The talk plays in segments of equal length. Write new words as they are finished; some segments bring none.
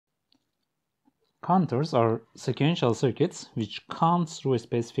Counters are sequential circuits which count through a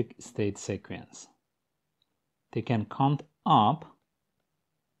specific state sequence. They can count up,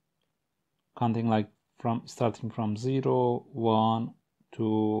 counting like starting from 0, 1,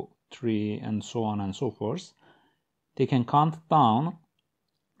 2, 3, and so on and so forth. They can count down,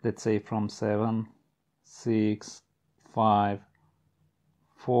 let's say from 7, 6, 5,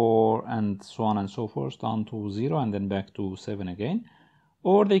 4, and so on and so forth, down to 0 and then back to 7 again.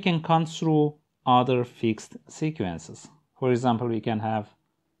 Or they can count through other fixed sequences. For example, we can have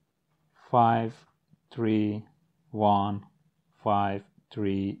 5, 3, 1, 5,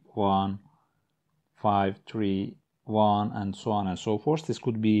 3, 1, 5, 3, 1, and so on and so forth. This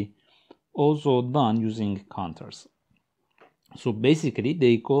could be also done using counters. So basically,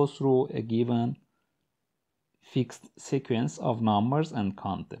 they go through a given fixed sequence of numbers and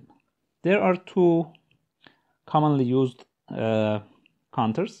count them. There are two commonly used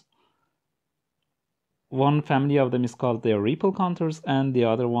counters. One family of them is called the ripple counters, and the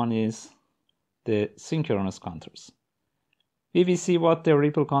other one is the synchronous counters. We will see what the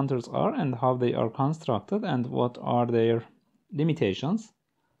ripple counters are and how they are constructed and what are their limitations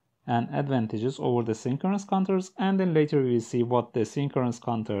and advantages over the synchronous counters, and then later we will see what the synchronous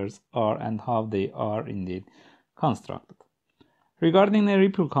counters are and how they are indeed constructed. Regarding the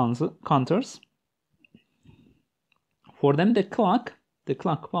ripple counters, for them the clock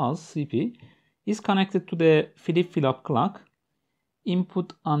pulse CP is connected to the flip-flop clock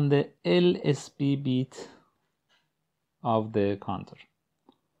input on the LSB bit of the counter.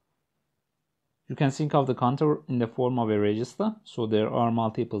 You can think of the counter in the form of a register, so there are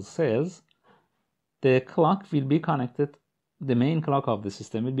multiple cells. The clock will be connected, the main clock of the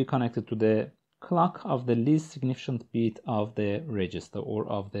system will be connected to the clock of the least significant bit of the register or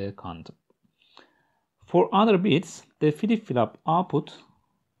of the counter. For other bits, the flip-flop output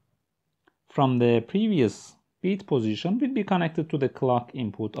from the previous bit position will be connected to the clock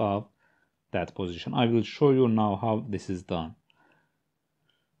input of that position. I will show you now how this is done.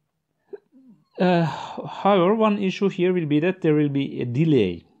 However, one issue here will be that there will be a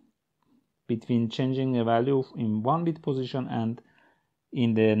delay between changing a value in one bit position and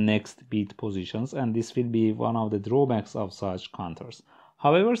in the next bit positions, and this will be one of the drawbacks of such counters.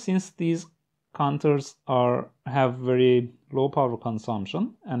 However, since these counters have very low power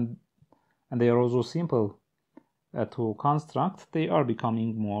consumption and they are also simple to construct, they are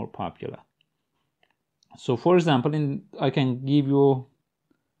becoming more popular. So for example, I can give you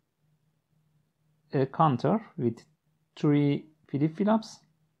a counter with 3 flip-flops,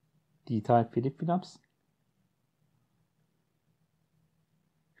 D-type flip-flops.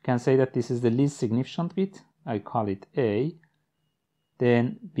 You can say that this is the least significant bit. I call it A,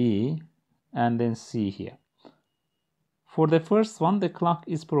 then B, and then C here. For the first one, the clock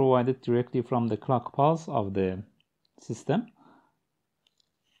is provided directly from the clock pulse of the system.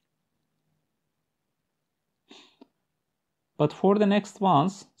 But for the next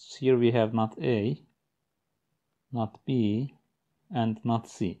ones, here we have not A, not B, and not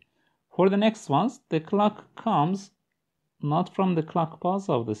C. For the next ones, the clock comes not from the clock pulse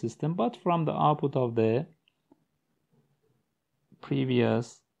of the system, but from the output of the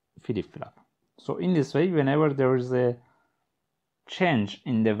previous flip-flop. So in this way, whenever there is a change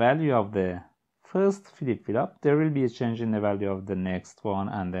in the value of the first flip-flop, there will be a change in the value of the next one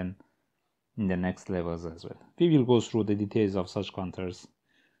and then in the next levels as well. We will go through the details of such counters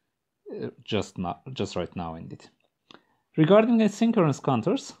just right now indeed. Regarding the synchronous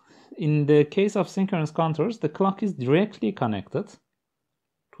counters, in the case of synchronous counters, the clock is directly connected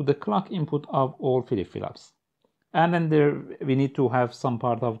to the clock input of all flip-flops. And then we need to have some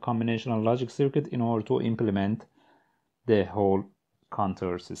part of combinational logic circuit in order to implement the whole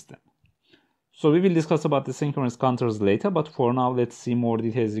counter system. So we will discuss about the synchronous counters later, but for now let's see more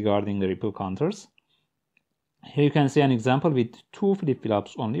details regarding the ripple counters. Here you can see an example with 2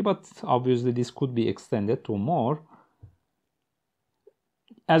 flip-flops only, but obviously this could be extended to more.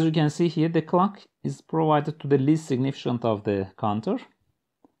 As you can see here, the clock is provided to the least significant of the counter,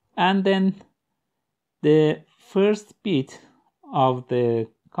 and then the first bit of the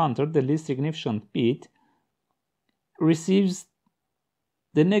counter, the least significant bit, receives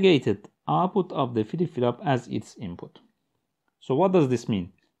the negated output of the flip-flop as its input. So what does this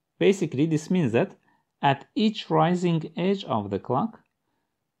mean? Basically, this means that at each rising edge of the clock,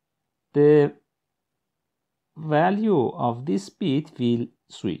 the value of this bit will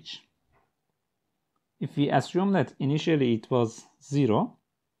switch. If we assume that initially it was 0,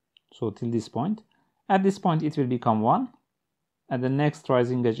 so till this point, at this point it will become 1, at the next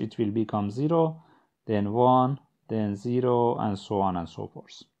rising edge it will become 0, then 1, then 0, and so on and so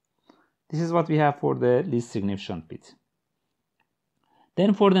forth. This is what we have for the least significant bit.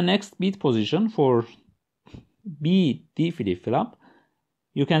 Then for the next bit position, for B D flip-flop,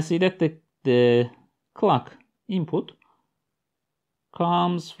 you can see that the clock input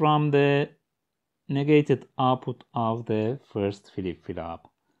comes from the negated output of the first flip-flop.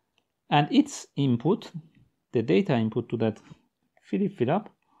 And its input, the data input to that flip-flop,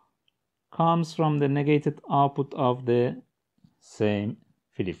 comes from the negated output of the same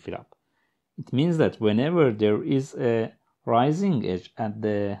flip-flop. It means that whenever there is a rising edge at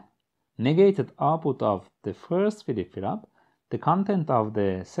the negated output of the first flip-flop, the content of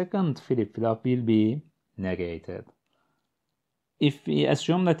the second flip-flop will be negated. If we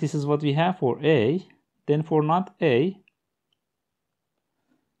assume that this is what we have for A, then for not A,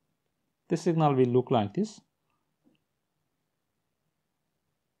 the signal will look like this.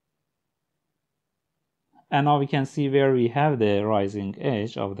 And now we can see where we have the rising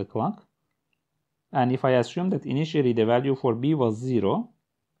edge of the clock. And if I assume that initially the value for B was 0,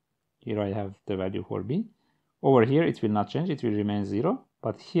 here I have the value for B. Over here it will not change, it will remain 0.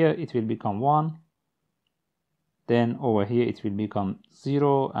 But here it will become 1. Then over here it will become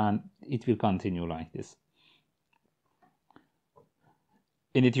 0 and it will continue like this.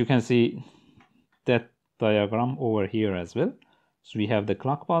 In it you can see that diagram over here as well. So we have the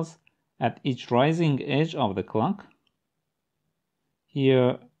clock pulse at each rising edge of the clock.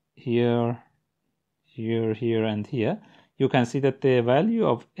 Here, here, here, here, and here. You can see that the value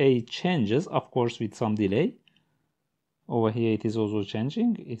of A changes, of course, with some delay. Over here it is also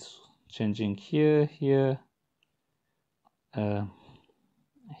changing. It's changing here, here,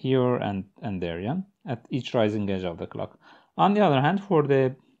 here, and there, yeah, at each rising edge of the clock. On the other hand, for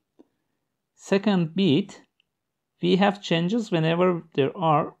the second bit, we have changes whenever there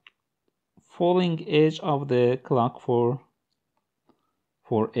are falling edge of the clock for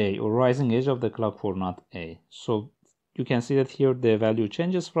A, or rising edge of the clock for not A. So you can see that here the value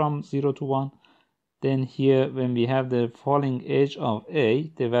changes from 0 to 1. Then here, when we have the falling edge of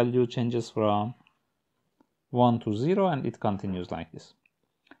A, the value changes from 1 to 0, and it continues like this.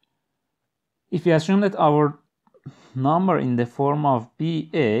 If we assume that our number in the form of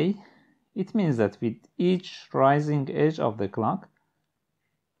BA, it means that with each rising edge of the clock,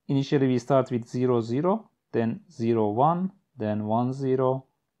 initially we start with 0, 0, then 0, 1, then 1, 0,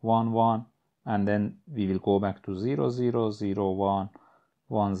 1, 1, and then we will go back to 0, 0, 0, 1,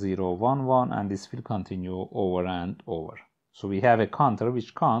 1, 0, 1, 1, and this will continue over and over. So we have a counter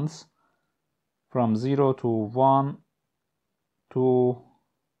which counts from 0 to 1, 2,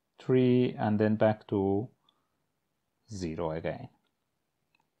 3, and then back to 0 again.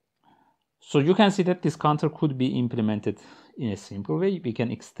 So you can see that this counter could be implemented in a simple way. We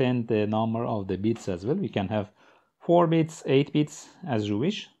can extend the number of the bits as well. We can have 4 bits, 8 bits, as you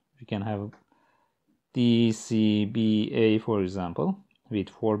wish. We can have DCBA, for example, with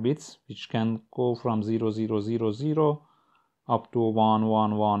 4 bits, which can go from 0, 0, 0, 0 up to 1,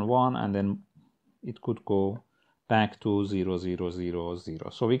 1, 1, 1, and then it could go back to 0, 0, 0, 0.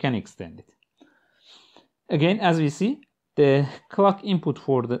 So we can extend it. Again, as we see, the clock input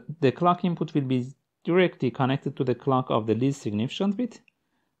for the clock input will be directly connected to the clock of the least significant bit.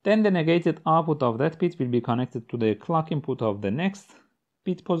 Then the negated output of that bit will be connected to the clock input of the next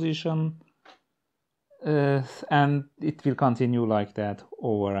bit position. And it will continue like that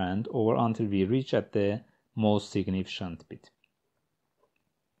over and over until we reach at the most significant bit.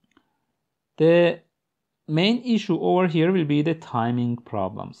 The main issue over here will be the timing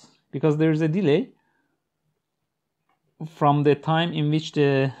problems, because there is a delay from the time in which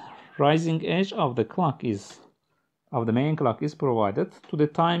the rising edge of the clock of the main clock is provided to the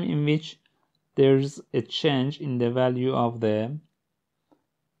time in which there's a change in the value of the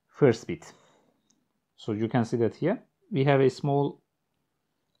first bit. So you can see that here we have a small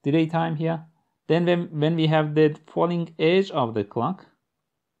delay time here. Then when we have the falling edge of the clock,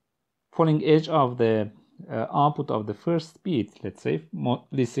 falling edge of the output of the first bit, let's say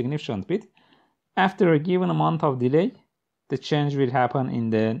least significant bit, after a given amount of delay, the change will happen in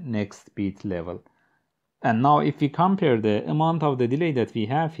the next bit level. And now if we compare the amount of the delay that we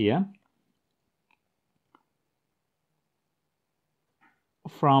have here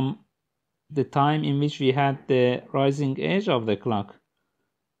from the time in which we had the rising edge of the clock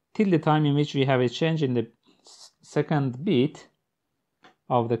till the time in which we have a change in the second bit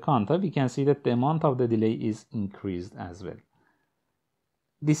of the counter, we can see that the amount of the delay is increased as well.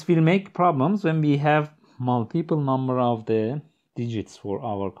 This will make problems when we have multiple number of the digits for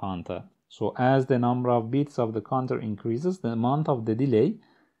our counter. So as the number of bits of the counter increases, the amount of the delay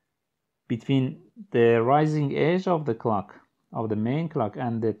between the rising edge of the clock of the main clock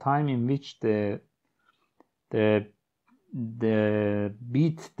and the time in which the bit,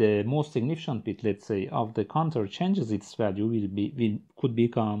 the most significant bit, let's say, of the counter changes its value could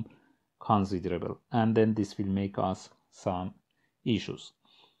become considerable, and then this will make us some issues.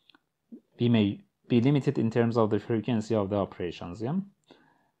 We may be limited in terms of the frequency of the operations. Yeah.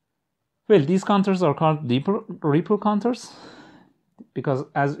 Well, these counters are called ripple counters because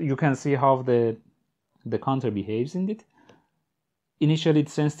as you can see how the counter behaves in it. Initially,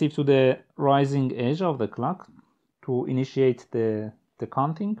 it's sensitive to the rising edge of the clock to initiate the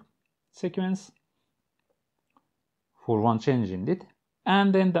counting sequence for one change in it,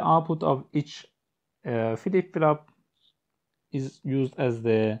 and then the output of each flip-flop is used as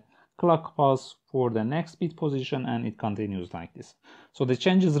the clock pulse for the next bit position, and it continues like this. So the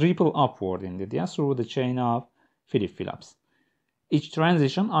changes ripple upward in it, yeah, through the chain of flip-flops. Each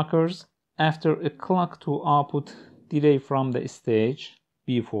transition occurs after a clock to output delay from the stage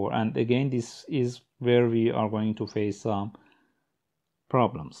before, and again this is where we are going to face some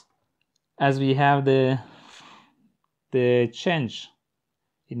problems, as we have the change.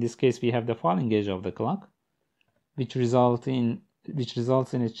 In this case, we have the falling edge of the clock, which results in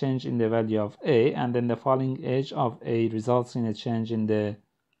a change in the value of A, and then the falling edge of A results in a change in the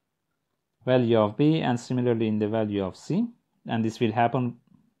value of B, and similarly in the value of C. And this will happen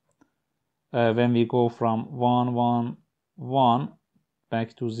when we go from 1, 1, 1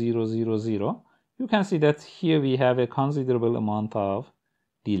 back to 0, 0, 0. You can see that here we have a considerable amount of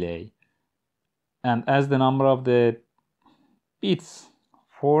delay. And as the number of the bits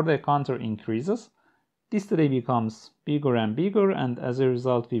for the counter increases, this delay becomes bigger and bigger, and as a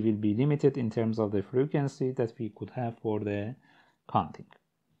result we will be limited in terms of the frequency that we could have for the counting.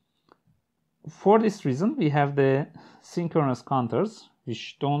 For this reason, we have the synchronous counters,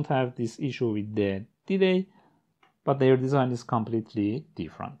 which don't have this issue with the delay, but their design is completely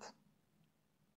different.